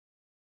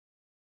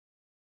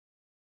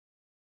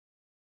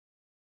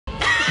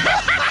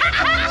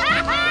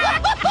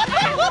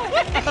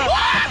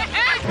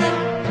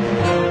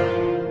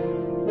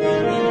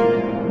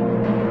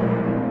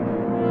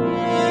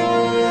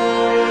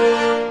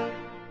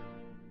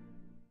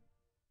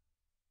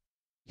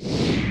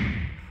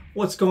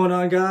What's going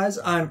on, guys?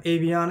 I'm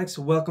Avionics.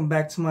 Welcome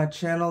back to my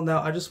channel.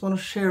 Now, I just want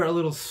to share a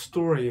little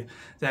story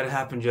that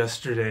happened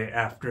yesterday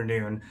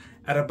afternoon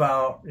at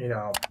about,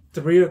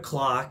 3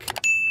 o'clock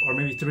or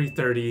maybe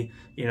 3:30,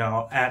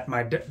 at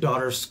my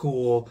daughter's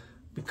school,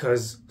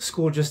 because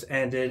school just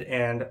ended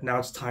and now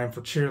it's time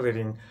for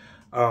cheerleading.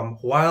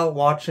 While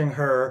watching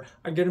her,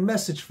 I get a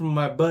message from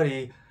my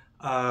buddy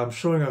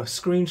showing a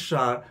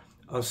screenshot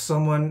of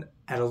someone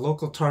at a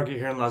local Target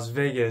here in Las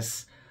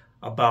Vegas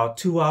about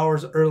 2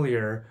 hours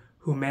earlier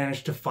who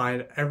managed to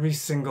find every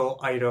single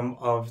item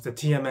of the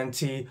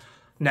TMNT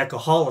NECA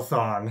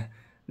Haulathon.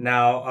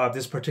 Now,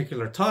 this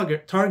particular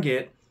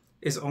Target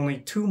is only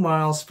 2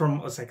 miles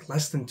from, it's like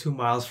less than 2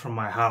 miles from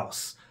my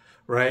house,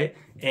 right?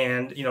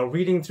 And,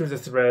 reading through the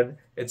thread,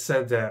 it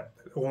said that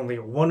only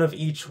one of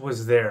each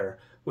was there,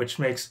 which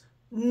makes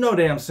no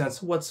damn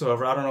sense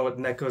whatsoever. I don't know what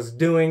NECA's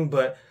doing,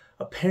 but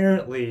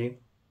apparently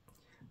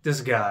this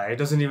guy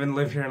doesn't even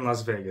live here in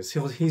Las Vegas.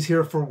 He's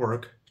here for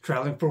work,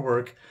 traveling for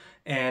work,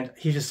 and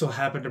he just so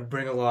happened to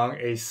bring along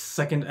a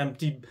second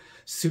empty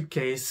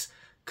suitcase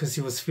because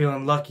he was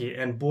feeling lucky.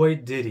 And boy,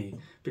 did he.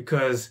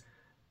 Because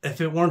if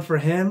it weren't for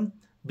him,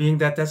 being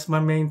that that's my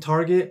main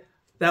target,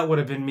 that would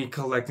have been me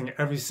collecting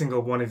every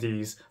single one of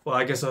these. Well,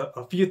 I guess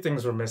a few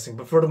things were missing,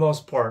 but for the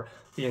most part,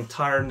 the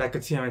entire NECA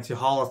TMNT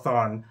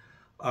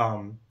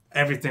Haulathon,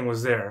 everything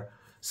was there.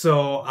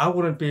 So I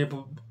wouldn't be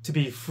able to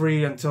be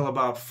free until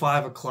about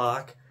 5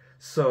 o'clock.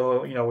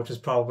 So, which is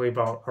probably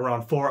about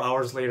around 4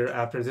 hours later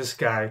after this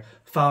guy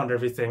found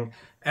everything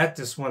at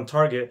this one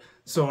Target.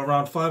 So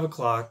around 5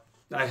 o'clock,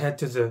 I head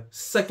to the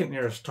second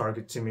nearest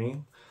Target to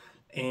me.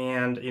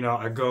 And,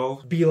 I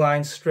go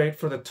beeline straight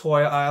for the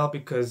toy aisle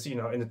because,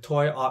 in the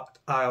toy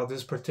aisle,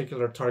 this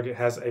particular Target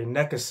has a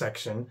NECA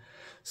section.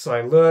 So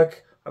I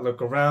look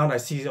around, I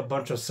see a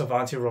bunch of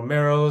Savante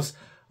Romeros.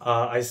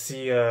 I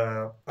see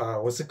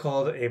what's it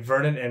called? A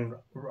Vernon and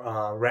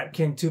Rat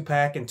King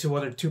 2-pack and 2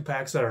 other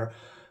 2-packs that are,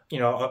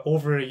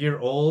 over a year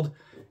old.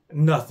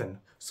 Nothing.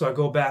 So I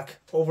go back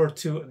over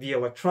to the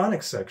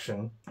electronics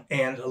section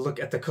and look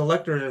at the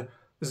collector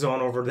zone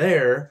over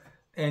there,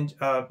 and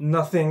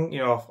nothing.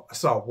 I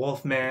saw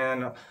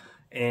Wolfman,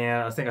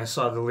 and I think I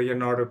saw the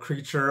Leonardo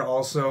creature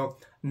also.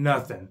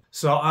 Nothing.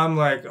 So I'm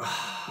like,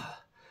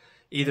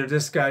 either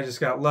this guy just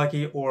got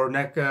lucky, or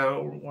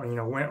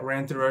NECA,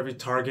 ran through every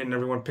Target and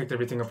everyone picked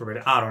everything up already.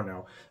 I don't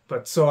know.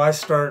 But so I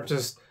start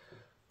just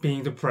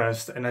being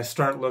depressed, and I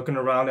start looking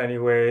around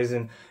anyways,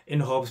 and in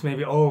hopes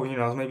maybe,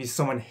 maybe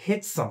someone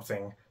hit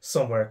something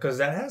somewhere, because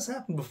that has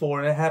happened before,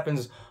 and it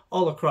happens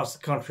all across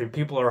the country.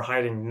 People are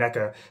hiding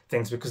NECA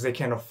things because they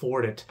can't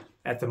afford it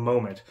at the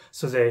moment,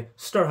 so they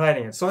start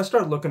hiding it. So I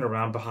start looking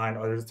around behind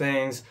other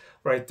things.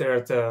 Right there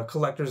at the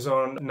collector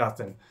zone,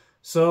 nothing.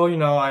 So,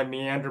 I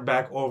meander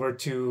back over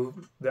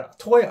to the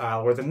toy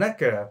aisle where the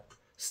NECA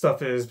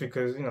stuff is,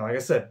 because, like I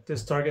said,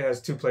 this Target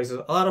has 2 places.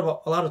 A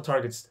lot of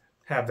Targets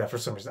have that for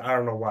some reason. I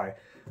don't know why.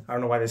 I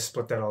don't know why they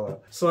split that all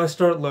up. So I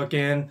start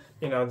looking,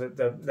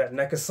 that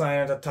NECA sign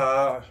at the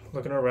top,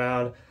 looking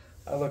around.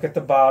 I look at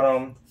the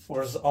bottom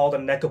where all the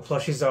NECA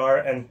plushies are,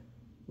 and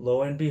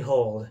lo and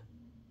behold,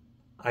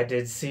 I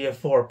did see a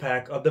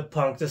 4-pack of the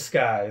Punk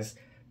Disguise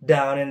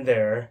down in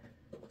there.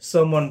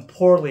 Someone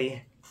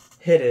poorly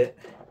hid it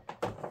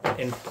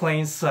in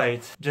plain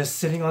sight, just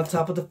sitting on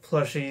top of the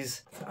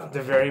plushies at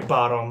the very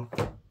bottom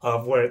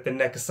of where the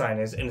NECA sign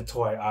is in the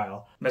toy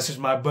aisle. Message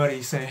my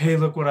buddy saying, hey,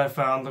 look what I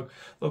found.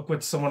 Look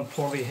what someone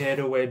poorly hid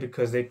away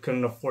because they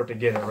couldn't afford to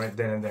get it right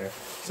then and there.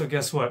 So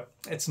guess what?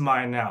 It's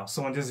mine now.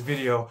 So in this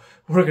video,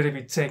 we're going to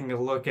be taking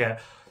a look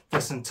at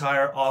this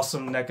entire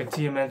awesome NECA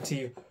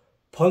TMNT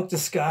Punk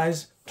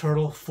Disguise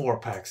Turtle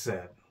 4-pack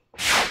set.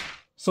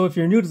 So if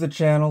you're new to the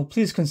channel,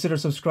 please consider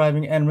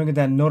subscribing and ringing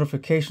that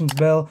notifications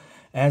bell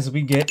as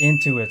we get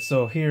into it.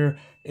 So here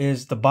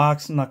is the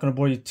box. I'm not going to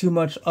bore you too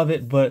much of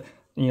it, but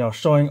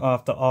showing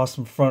off the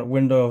awesome front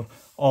window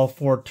of all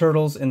 4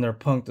 turtles in their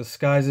Punk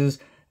disguises,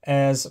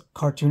 as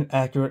cartoon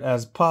accurate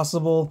as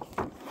possible.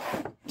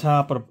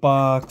 Top of the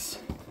box,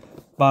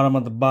 bottom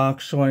of the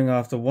box, showing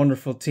off the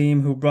wonderful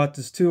team who brought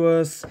this to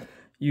us.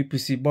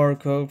 UPC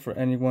barcode for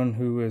anyone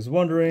who is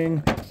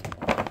wondering.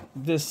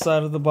 This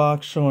side of the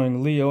box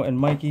showing Leo and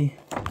Mikey,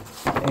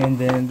 and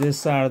then this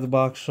side of the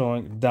box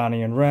showing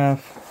Donnie and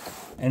Raph,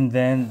 and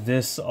then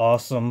this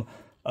awesome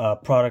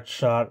product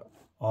shot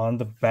on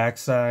the back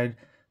side.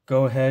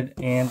 Go ahead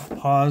and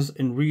pause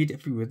and read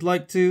if you would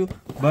like to,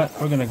 but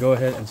we're gonna go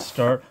ahead and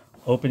start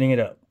opening it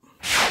up.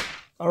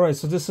 All right,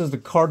 so this is the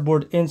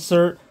cardboard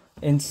insert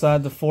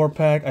inside the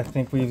 4-pack. I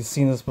think we've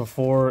seen this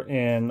before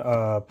in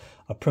a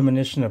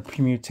Premonition of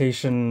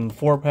Permutation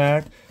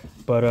 4-pack,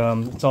 but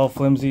it's all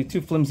flimsy,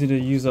 too flimsy to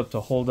use up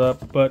to hold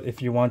up, but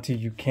if you want to,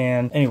 you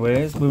can.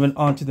 Anyways, moving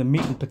on to the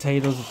meat and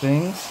potatoes of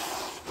things.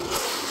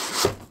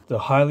 The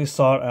highly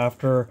sought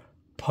after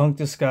Punk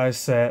Disguise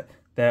set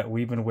that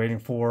we've been waiting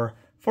for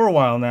a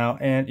while now,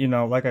 and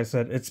like I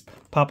said, it's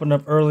popping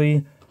up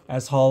early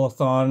as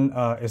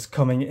Haulathon is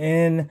coming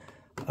in.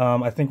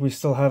 I think we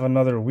still have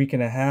another week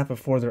and a half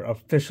before they're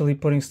officially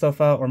putting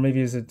stuff out, or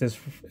maybe is it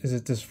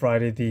this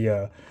Friday,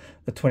 the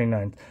the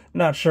 29th.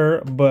 Not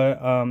sure,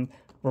 but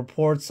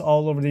reports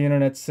all over the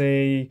internet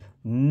say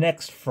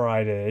next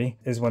Friday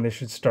is when they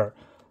should start.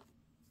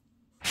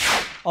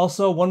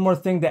 Also, one more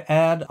thing to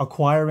add,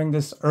 acquiring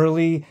this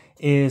early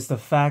is the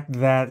fact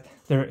that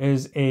there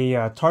is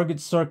a Target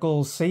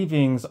Circle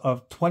savings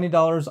of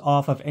 $20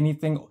 off of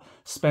anything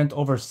spent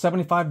over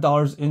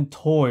 $75 in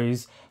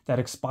toys that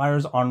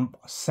expires on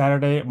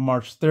Saturday,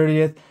 March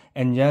 30th.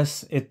 And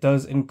yes, it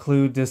does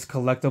include this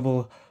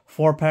collectible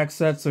 4-pack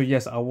set. So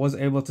yes, I was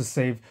able to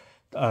save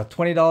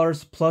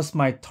 $20 plus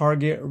my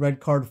Target red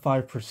card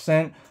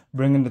 5%,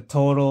 bringing the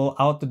total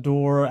out the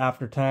door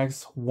after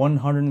tax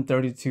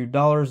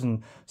 $132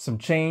 and some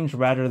change,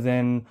 rather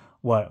than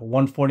what,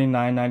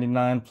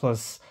 $149.99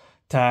 plus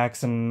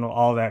tax and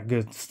all that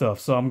good stuff.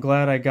 So I'm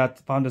glad I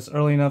found this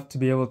early enough to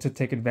be able to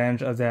take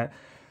advantage of that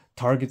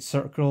Target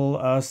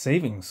Circle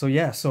savings. So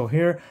yeah, so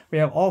here we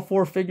have all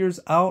 4 figures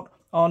out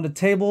on the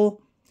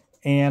table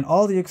and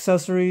all the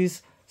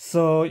accessories.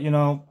 So, you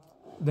know,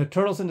 the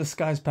Turtles in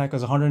Disguise pack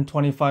is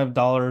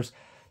 $125.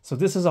 So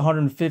this is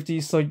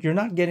 $150. So you're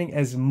not getting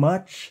as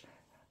much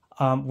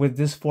with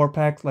this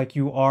 4-pack like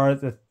you are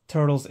the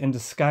Turtles in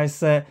Disguise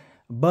set.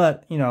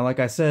 But, you know, like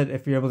I said,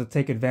 if you're able to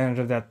take advantage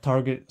of that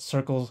Target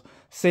Circle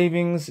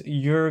savings,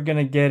 you're going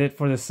to get it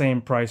for the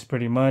same price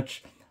pretty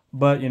much.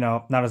 But, you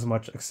know, not as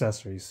much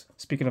accessories.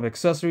 Speaking of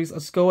accessories,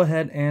 let's go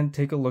ahead and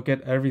take a look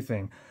at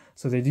everything.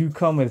 So they do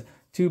come with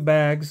 2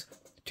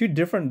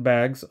 different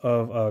bags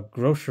of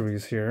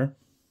groceries here.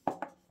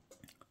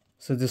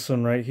 So this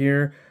one right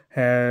here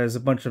has a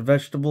bunch of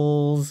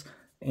vegetables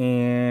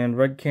and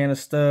red can of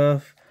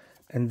stuff.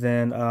 And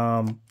then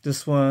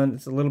this one,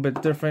 it's a little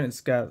bit different. It's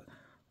got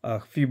a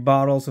few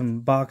bottles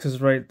and boxes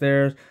right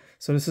there.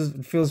 So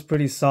it feels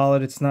pretty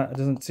solid. It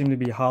doesn't seem to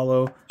be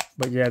hollow,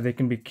 but yeah, they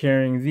can be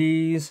carrying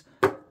these.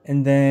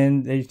 And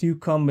then they do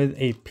come with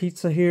a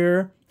pizza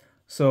here.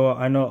 So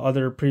I know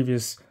other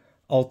previous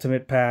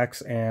Ultimate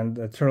packs and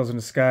Turtles in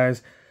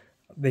Disguise,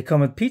 they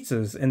come with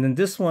pizzas. And then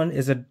this one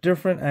is a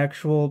different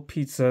actual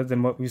pizza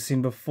than what we've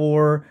seen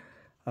before.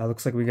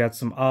 Looks like we got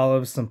some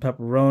olives, some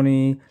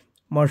pepperoni,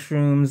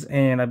 mushrooms,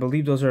 and I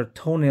believe those are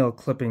toenail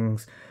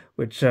clippings,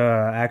 which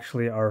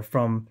actually are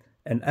from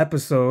an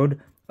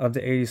episode of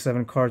the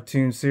 87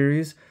 cartoon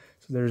series.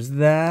 So there's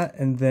that.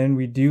 And then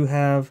we do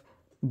have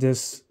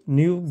this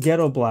new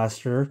Ghetto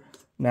Blaster.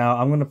 Now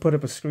I'm going to put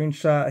up a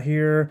screenshot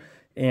here,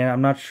 and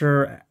I'm not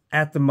sure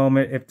at the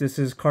moment if this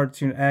is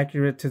cartoon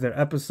accurate to their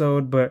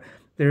episode, but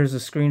there's a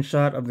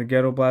screenshot of the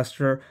Ghetto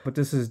Blaster. But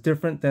this is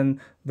different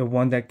than the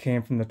one that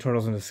came from the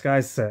Turtles in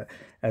Disguise set,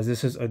 as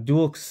this is a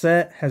dual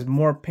set, has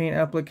more paint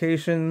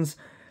applications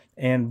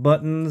and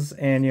buttons,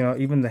 and you know,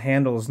 even the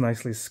handle is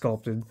nicely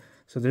sculpted.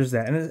 So there's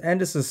that. And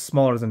this is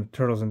smaller than the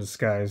Turtles in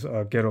Disguise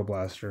Ghetto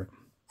Blaster.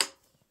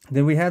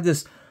 Then we have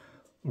this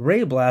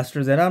Ray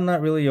Blaster that I'm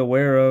not really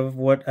aware of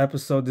what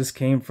episode this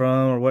came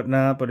from or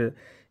whatnot, but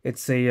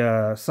it's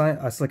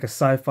like a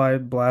sci-fi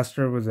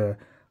blaster with a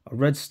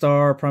red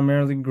star,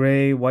 primarily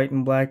gray, white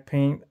and black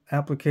paint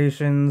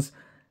applications,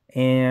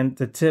 and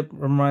the tip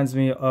reminds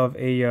me of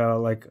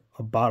like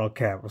a bottle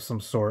cap of some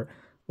sort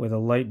with a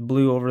light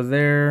blue over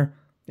there.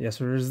 Yes,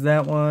 there's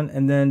that one.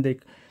 And then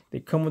they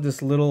come with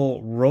this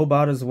little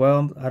robot as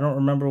well. I don't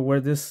remember where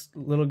this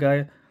little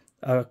guy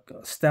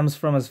stems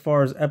from as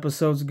far as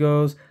episodes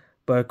goes,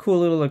 but a cool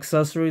little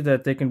accessory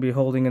that they can be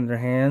holding in their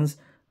hands.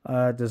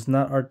 Does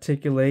not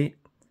articulate,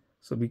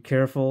 so be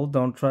careful.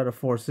 Don't try to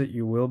force it.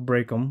 You will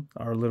break them.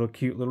 Our little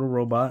cute little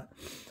robot.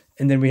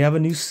 And then we have a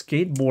new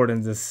skateboard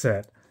in this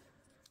set.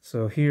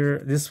 So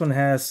here, this one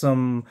has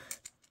some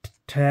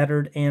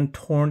tattered and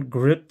torn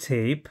grip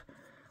tape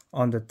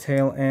on the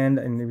tail end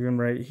and even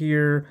right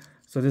here.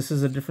 So this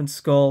is a different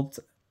sculpt,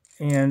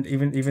 and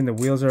even the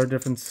wheels are a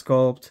different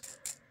sculpt.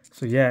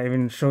 So yeah,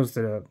 even shows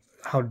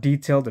how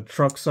detailed the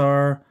trucks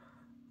are.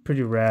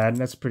 Pretty rad.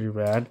 That's pretty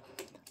rad.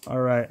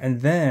 All right, and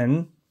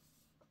then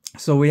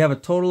so we have a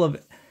total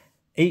of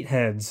 8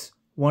 heads,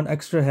 1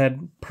 extra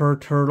head per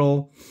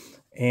turtle,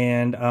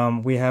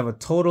 and we have a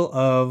total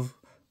of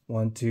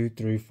 1, 2,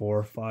 3,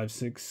 4, 5,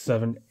 6,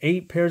 7,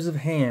 8 pairs of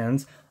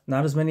hands.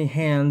 Not as many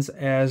hands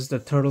as the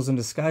Turtles in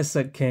Disguise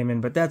set came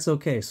in, but that's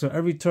okay. So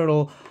every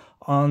turtle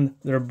on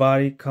their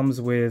body comes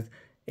with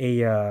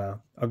a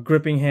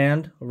gripping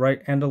hand, a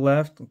right and a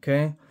left,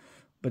 okay?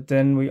 But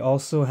then we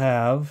also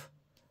have,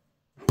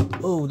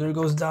 oh, there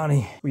goes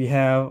Donnie. We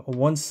have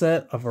 1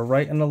 set of a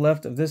right and a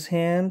left of this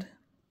hand.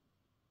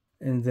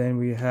 And then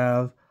we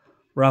have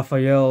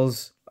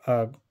Raphael's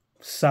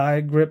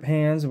side grip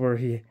hands, where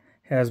he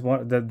has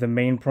the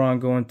main prong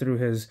going through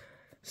his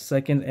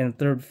 2nd and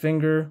 3rd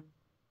finger.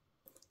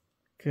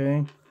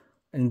 Okay.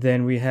 And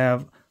then we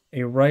have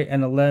a right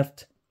and a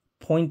left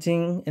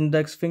pointing,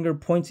 index finger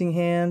pointing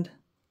hand.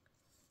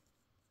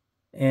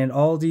 And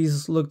all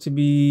these look to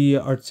be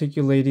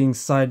articulating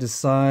side to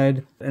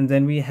side. And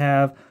then we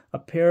have a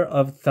pair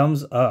of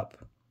thumbs up,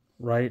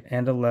 right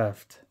and a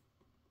left.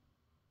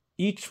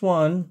 Each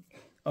one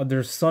of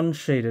their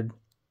sun-shaded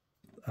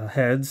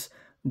heads,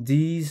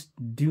 these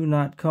do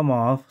not come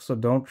off, so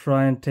don't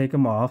try and take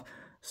them off.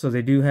 So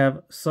they do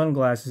have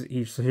sunglasses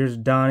each. So here's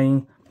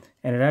Donnie,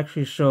 and it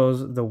actually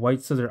shows the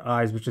whites of their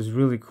eyes, which is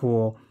really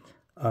cool.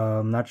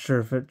 I'm not sure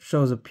if it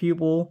shows a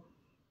pupil.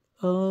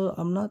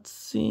 I'm not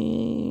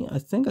seeing. I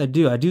think I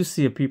do. I do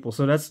see a pupil.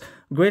 So that's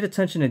great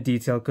attention to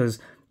detail, because,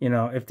 you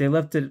know, if they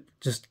left it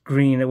just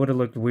green, it would have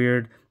looked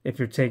weird if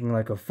you're taking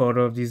like a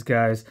photo of these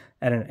guys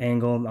at an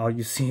angle and all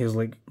you see is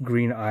like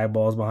green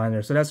eyeballs behind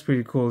there. So that's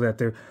pretty cool that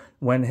they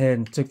went ahead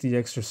and took the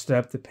extra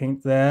step to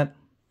paint that.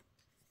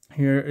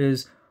 Here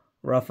is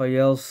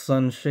Raphael's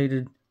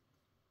sun-shaded,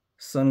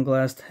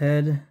 sunglassed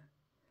head.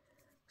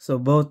 So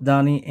both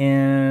Donnie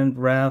and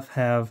Raph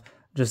have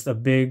just a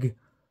big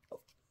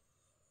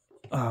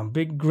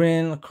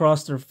grin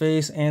across their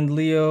face, and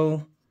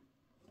Leo.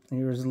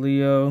 Here's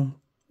Leo.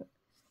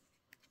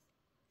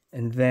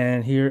 And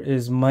then here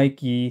is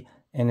Mikey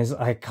and his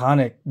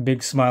iconic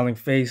big smiling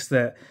face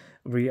that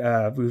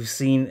we've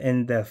seen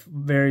in the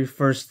very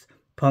first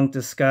Punk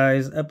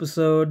Disguise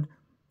episode.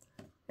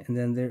 And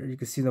then there you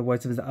can see the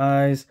whites of his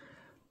eyes.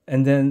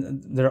 And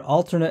then their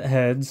alternate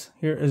heads.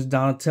 Here is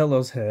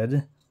Donatello's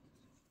head.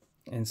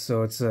 And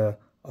so it's a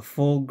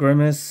full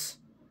grimace.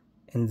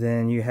 And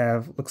then you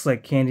have, looks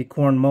like candy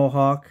corn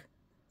mohawk.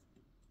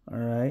 All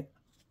right.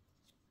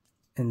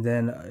 And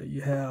then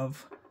you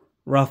have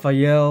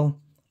Raphael,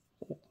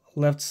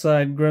 left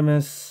side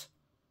grimace.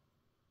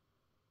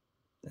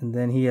 And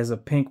then he has a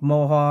pink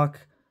mohawk.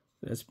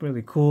 That's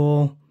really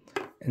cool.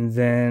 And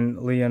then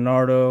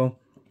Leonardo,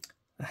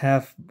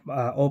 half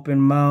open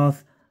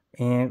mouth,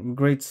 and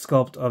great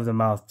sculpt of the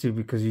mouth too,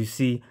 because you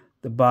see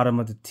the bottom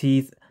of the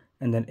teeth,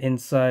 and then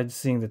inside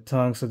seeing the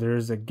tongue, so there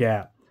is a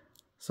gap.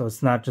 So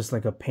it's not just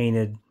like a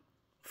painted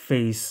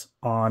face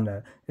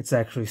on, it's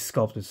actually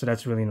sculpted. So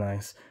that's really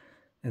nice.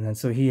 And then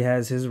so he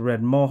has his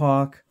red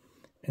mohawk.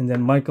 And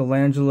then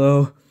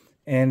Michelangelo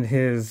and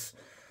his,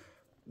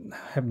 I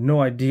have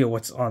no idea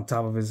what's on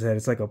top of his head.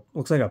 It's like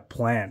looks like a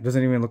plant.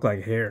 Doesn't even look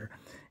like hair.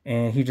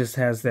 And he just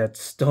has that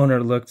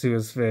stoner look to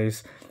his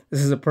face.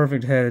 This is a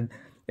perfect head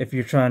if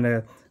you're trying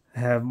to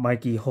have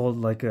Mikey hold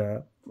like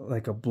a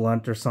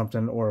blunt or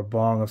something, or a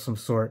bong of some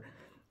sort,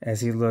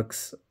 as he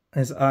looks.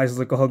 His eyes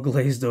look all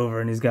glazed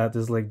over, and he's got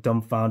this like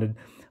dumbfounded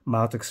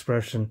mouth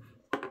expression.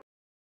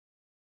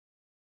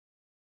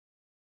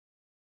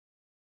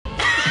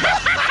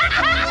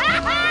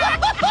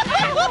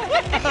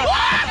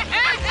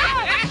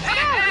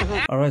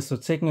 Alright, so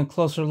taking a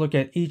closer look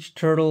at each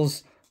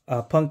turtle's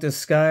Punk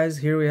Disguise.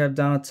 Here we have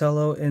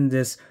Donatello in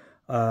this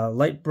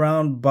light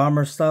brown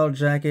bomber style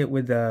jacket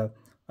with a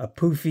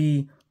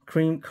poofy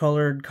cream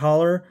colored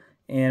collar.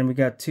 And we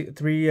got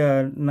three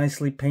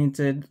nicely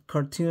painted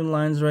cartoon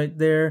lines right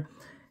there.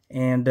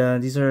 And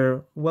these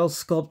are well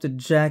sculpted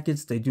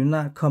jackets. They do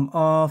not come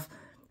off.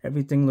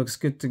 Everything looks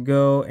good to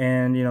go.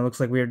 And, you know, looks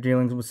like we are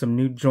dealing with some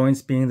new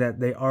joints, being that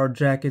they are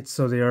jackets.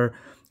 So they are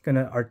going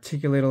to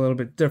articulate a little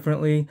bit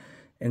differently.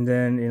 And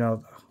then, you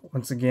know,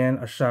 once again,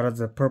 a shot of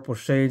the purple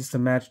shades to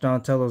match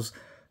Donatello's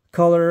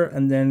color.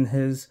 And then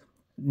his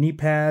knee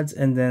pads.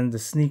 And then the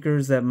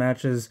sneakers that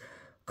matches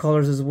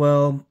colors as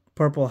well.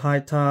 Purple high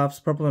tops,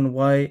 purple and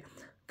white,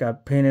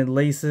 got painted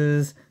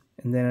laces,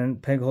 and then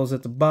peg holes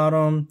at the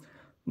bottom.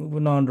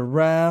 Moving on to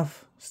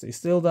Raph. Stay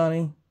still,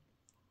 Donnie.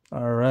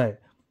 All right.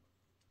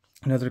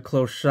 Another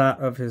close shot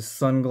of his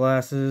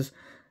sunglasses,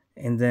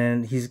 and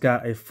then he's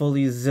got a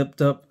fully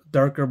zipped up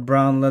darker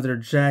brown leather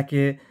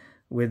jacket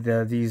with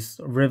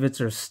these rivets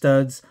or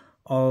studs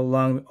all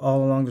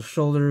along the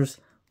shoulders.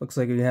 Looks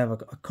like you have a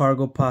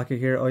cargo pocket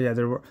here. Oh yeah,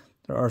 there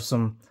are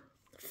some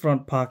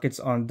front pockets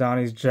on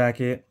Donnie's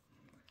jacket.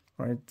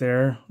 Right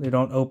there, they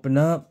don't open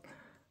up,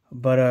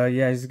 but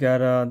yeah, he's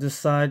got this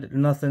side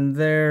nothing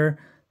there,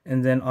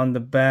 and then on the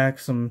back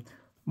some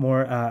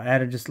more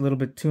added just a little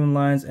bit tune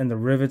lines, and the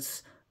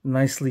rivets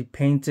nicely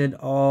painted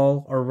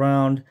all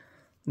around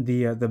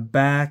the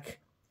back,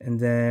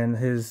 and then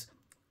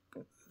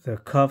the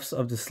cuffs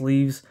of the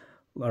sleeves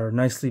are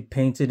nicely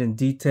painted and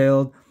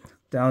detailed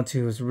down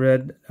to his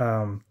red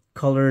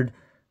colored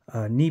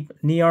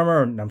knee armor,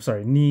 or, I'm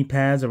sorry, knee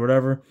pads or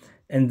whatever.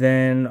 And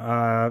then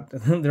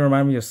they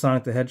remind me of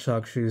Sonic the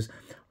Hedgehog shoes.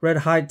 Red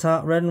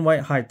and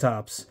white high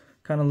tops.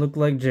 Kind of look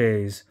like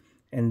J's.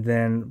 And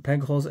then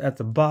peg holes at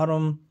the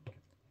bottom.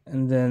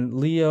 And then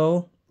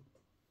Leo.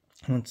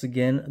 Once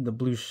again, the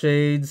blue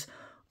shades.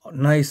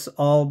 Nice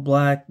all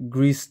black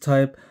grease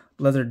type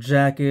leather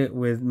jacket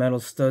with metal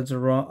studs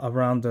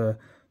around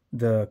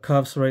the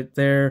cuffs right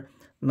there.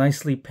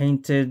 Nicely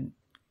painted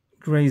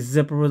gray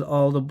zipper with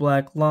all the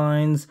black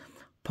lines.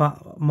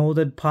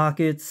 Molded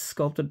pockets,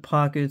 sculpted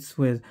pockets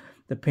with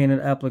the painted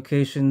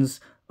applications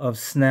of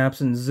snaps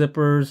and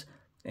zippers,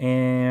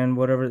 and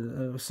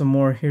whatever, some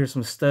more here,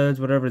 some studs,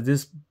 whatever.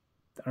 This,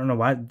 I don't know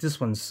why this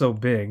one's so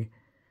big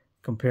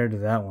compared to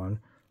that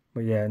one,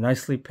 but yeah,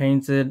 nicely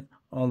painted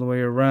all the way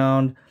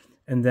around.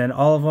 And then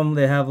all of them,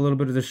 they have a little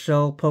bit of the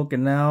shell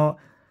poking out,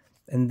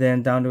 and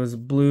then down to his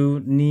blue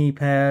knee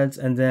pads,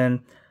 and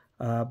then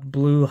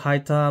blue high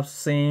tops,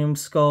 same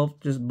sculpt,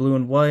 just blue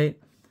and white.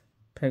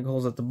 Peg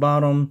holes at the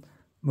bottom.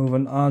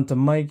 Moving on to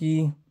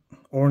Mikey.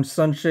 orange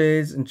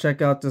sunshades, and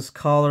check out this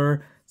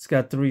collar. It's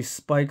got 3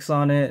 spikes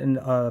on it, and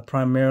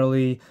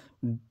primarily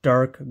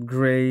dark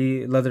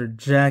gray leather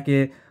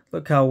jacket.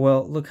 Look how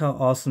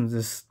awesome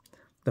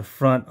the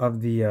front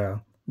of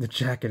the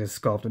jacket is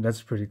sculpted.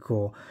 That's pretty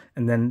cool.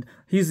 And then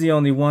he's the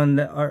only one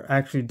that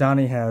actually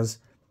Donnie has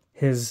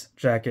his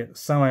jacket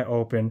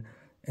semi-open.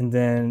 And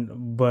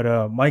then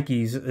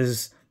Mikey's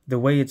is the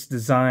way it's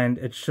designed.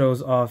 It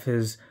shows off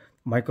his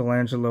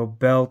Michelangelo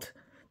belt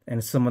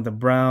and some of the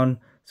brown.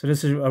 So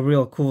this is a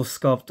real cool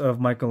sculpt of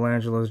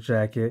Michelangelo's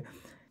jacket.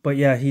 But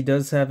yeah, he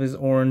does have his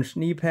orange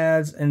knee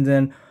pads and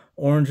then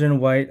orange and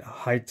white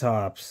high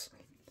tops.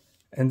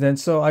 And then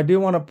so I do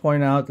want to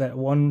point out that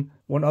one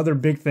other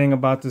big thing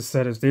about this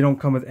set is they don't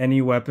come with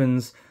any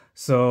weapons.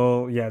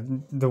 So yeah,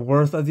 the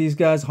worth of these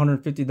guys,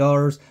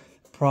 $150,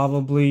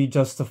 probably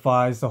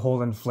justifies the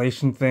whole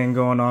inflation thing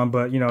going on.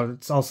 But you know,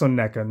 it's also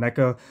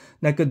NECA.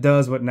 NECA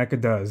does what NECA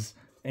does.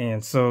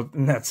 And so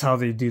that's how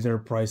they do their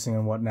pricing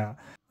and whatnot.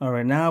 All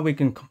right, now we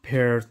can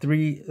compare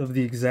 3 of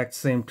the exact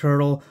same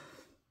turtle.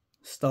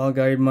 Style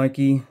Guide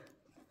Mikey,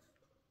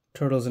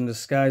 Turtles in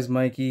Disguise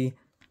Mikey,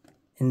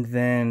 and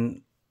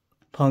then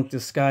Punk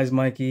Disguise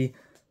Mikey.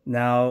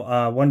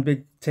 Now, one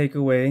big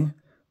takeaway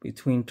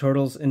between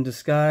Turtles in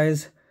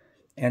Disguise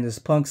and this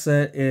Punk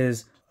set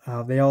is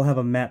they all have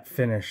a matte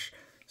finish.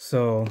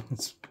 So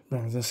let's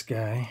bring this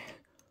guy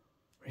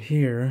right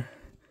here.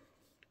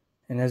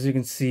 And as you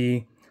can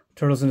see,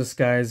 Turtles in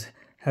Disguise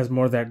has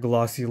more of that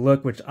glossy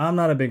look, which I'm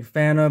not a big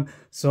fan of.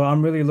 So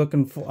I'm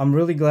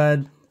really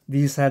glad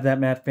these had that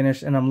matte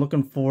finish, and I'm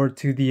looking forward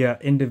to the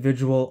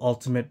individual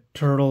Ultimate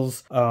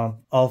Turtles,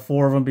 all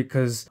 4 of them,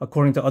 because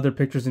according to other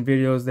pictures and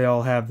videos, they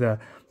all have the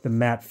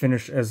matte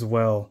finish as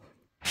well.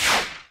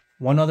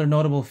 One other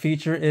notable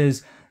feature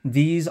is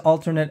these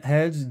alternate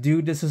heads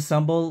do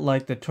disassemble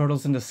like the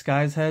Turtles in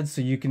Disguise heads,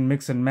 so you can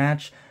mix and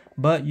match,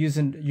 but use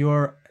at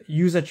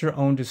your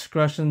own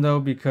discretion though,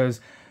 because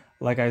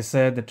like I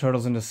said, the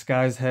Turtles in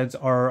Disguise heads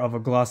are of a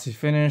glossy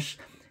finish,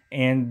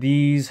 and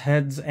these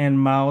heads and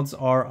mouths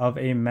are of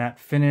a matte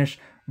finish.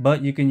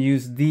 But you can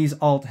use these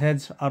alt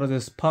heads out of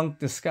this Punk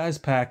Disguise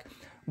pack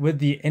with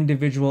the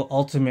individual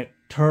Ultimate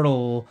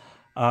Turtle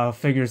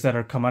figures that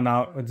are coming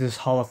out with this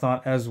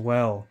Haulathon as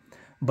well.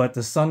 But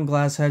the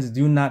sunglass heads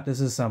do not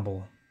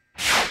disassemble.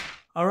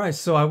 Alright,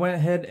 so I went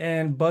ahead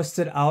and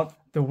busted out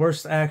the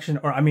worst action,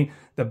 or I mean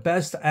the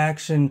best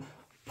action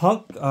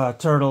Punk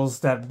Turtles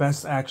that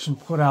Best Action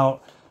put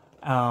out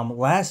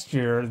last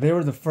year. They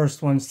were the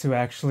first ones to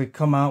actually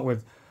come out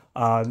with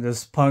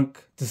this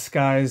Punk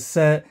Disguise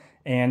set,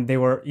 and they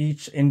were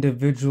each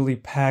individually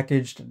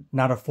packaged,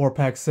 not a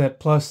 4-pack set.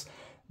 Plus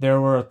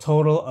there were a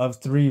total of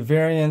 3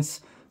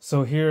 variants.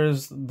 So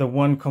here's the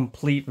one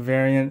complete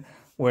variant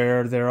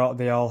where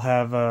they all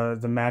have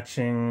the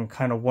matching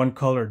kind of one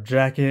color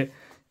jacket,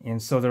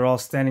 and so they're all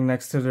standing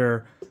next to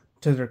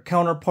their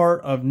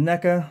counterpart of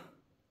NECA.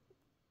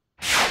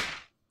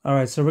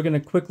 Alright, so we're going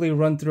to quickly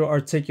run through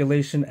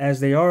articulation,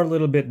 as they are a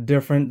little bit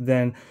different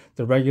than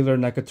the regular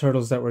NECA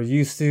Turtles that we're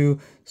used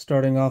to.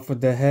 Starting off with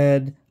the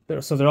head.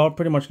 So they're all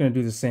pretty much going to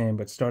do the same,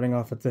 but starting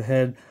off with the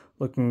head,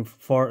 looking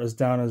far as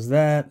down as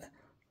that,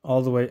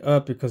 all the way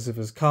up because of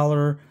his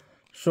collar.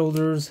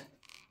 Shoulders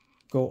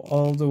go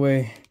all the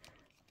way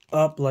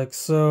up like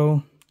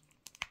so.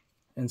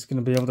 And it's going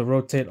to be able to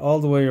rotate all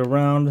the way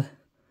around.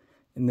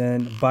 And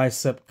then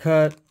bicep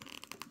cut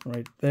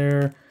right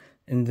there.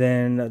 And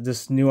then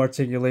this new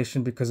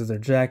articulation because of their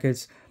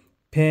jackets.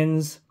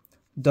 Pins,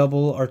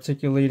 double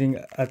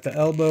articulating at the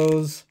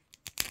elbows,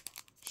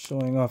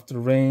 showing off the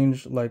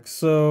range like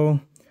so.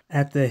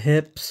 At the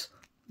hips,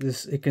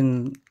 it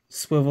can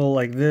swivel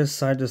like this,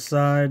 side to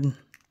side.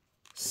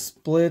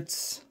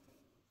 Splits,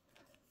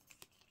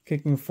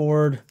 kicking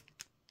forward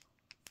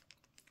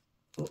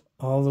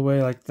all the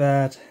way like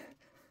that,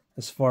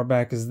 as far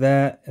back as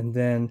that. And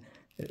then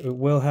it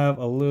will have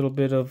a little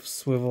bit of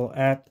swivel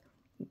at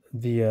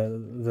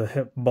the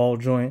hip ball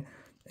joint.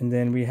 And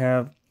then we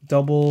have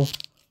double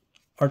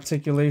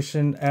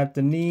articulation at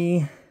the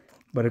knee,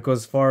 but it goes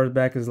as far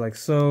back as like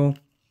so.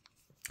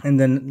 And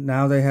then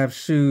now they have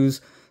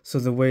shoes, so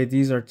the way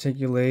these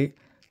articulate,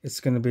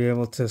 it's going to be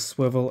able to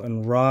swivel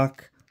and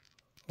rock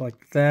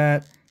like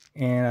that.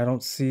 And I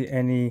don't see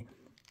any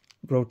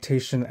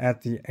rotation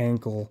at the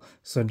ankle,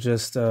 so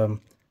just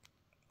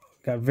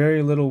got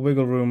very little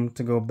wiggle room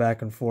to go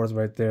back and forth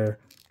right there.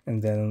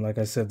 And then, like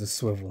I said, the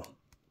swivel.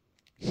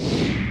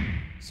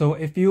 So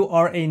if you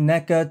are a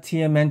NECA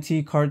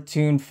TMNT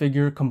cartoon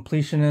figure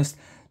completionist,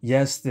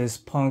 yes, this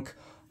Punk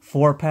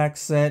 4-pack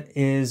set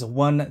is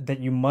one that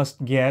you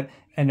must get,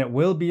 and it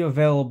will be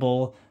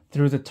available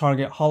through the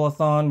Target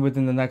Haulathon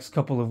within the next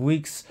couple of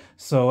weeks.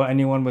 So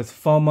anyone with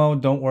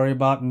FOMO, don't worry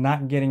about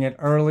not getting it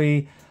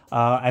early.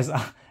 As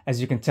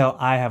you can tell,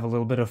 I have a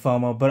little bit of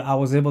FOMO, but I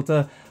was able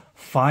to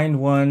find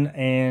one,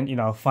 and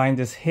find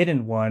this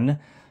hidden one.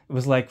 It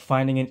was like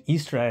finding an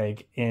Easter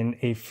egg in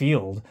a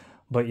field.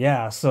 But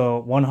yeah,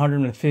 so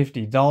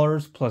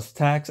 $150 plus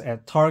tax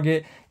at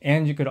Target,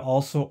 and you could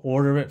also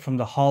order it from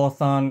the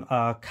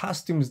Haulathon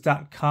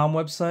costumes.com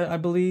website, I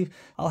believe.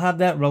 I'll have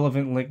that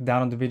relevant link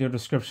down in the video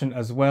description,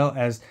 as well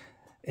as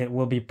it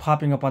will be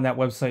popping up on that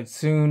website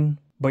soon.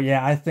 But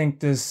yeah, I think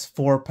this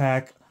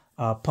 4-pack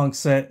punk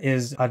set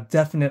is a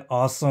definite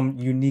awesome,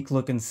 unique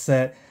looking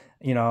set.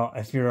 You know,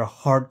 if you're a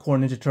hardcore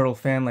Ninja Turtle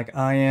fan like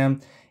I am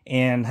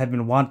and have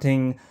been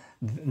wanting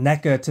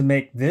NECA to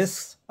make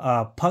this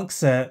punk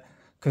set,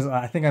 because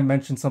I think I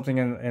mentioned something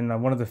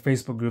in one of the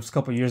Facebook groups a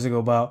couple years ago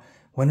about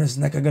when is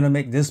NECA going to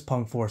make this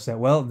Punk 4 set?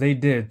 Well, they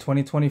did.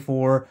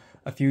 2024,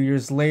 a few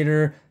years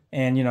later.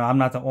 And, you know, I'm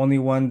not the only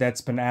one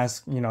that's been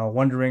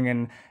wondering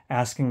and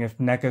asking if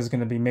NECA is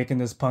going to be making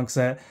this Punk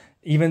set.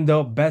 Even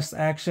though Best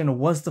Action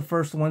was the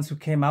first ones who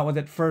came out with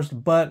it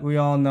first, but we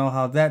all know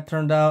how that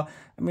turned out.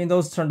 I mean,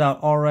 those turned out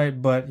all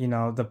right, but, you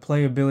know, the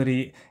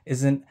playability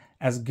isn't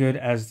as good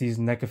as these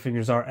NECA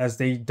figures are, as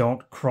they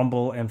don't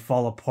crumble and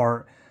fall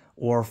apart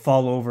or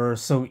fall over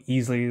so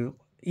easily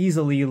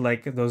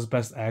like those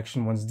Best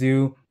Action ones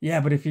do.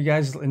 Yeah, but if you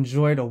guys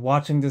enjoyed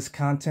watching this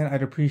content,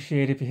 I'd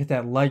appreciate if you hit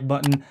that like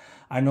button.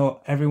 I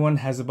know everyone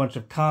has a bunch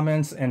of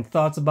comments and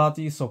thoughts about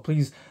these, so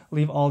please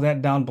leave all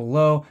that down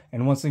below.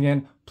 And once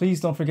again,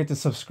 please don't forget to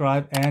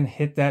subscribe and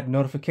hit that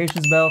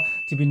notifications bell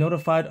to be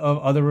notified of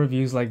other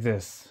reviews like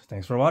this.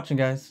 Thanks for watching,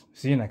 guys.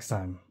 See you next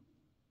time.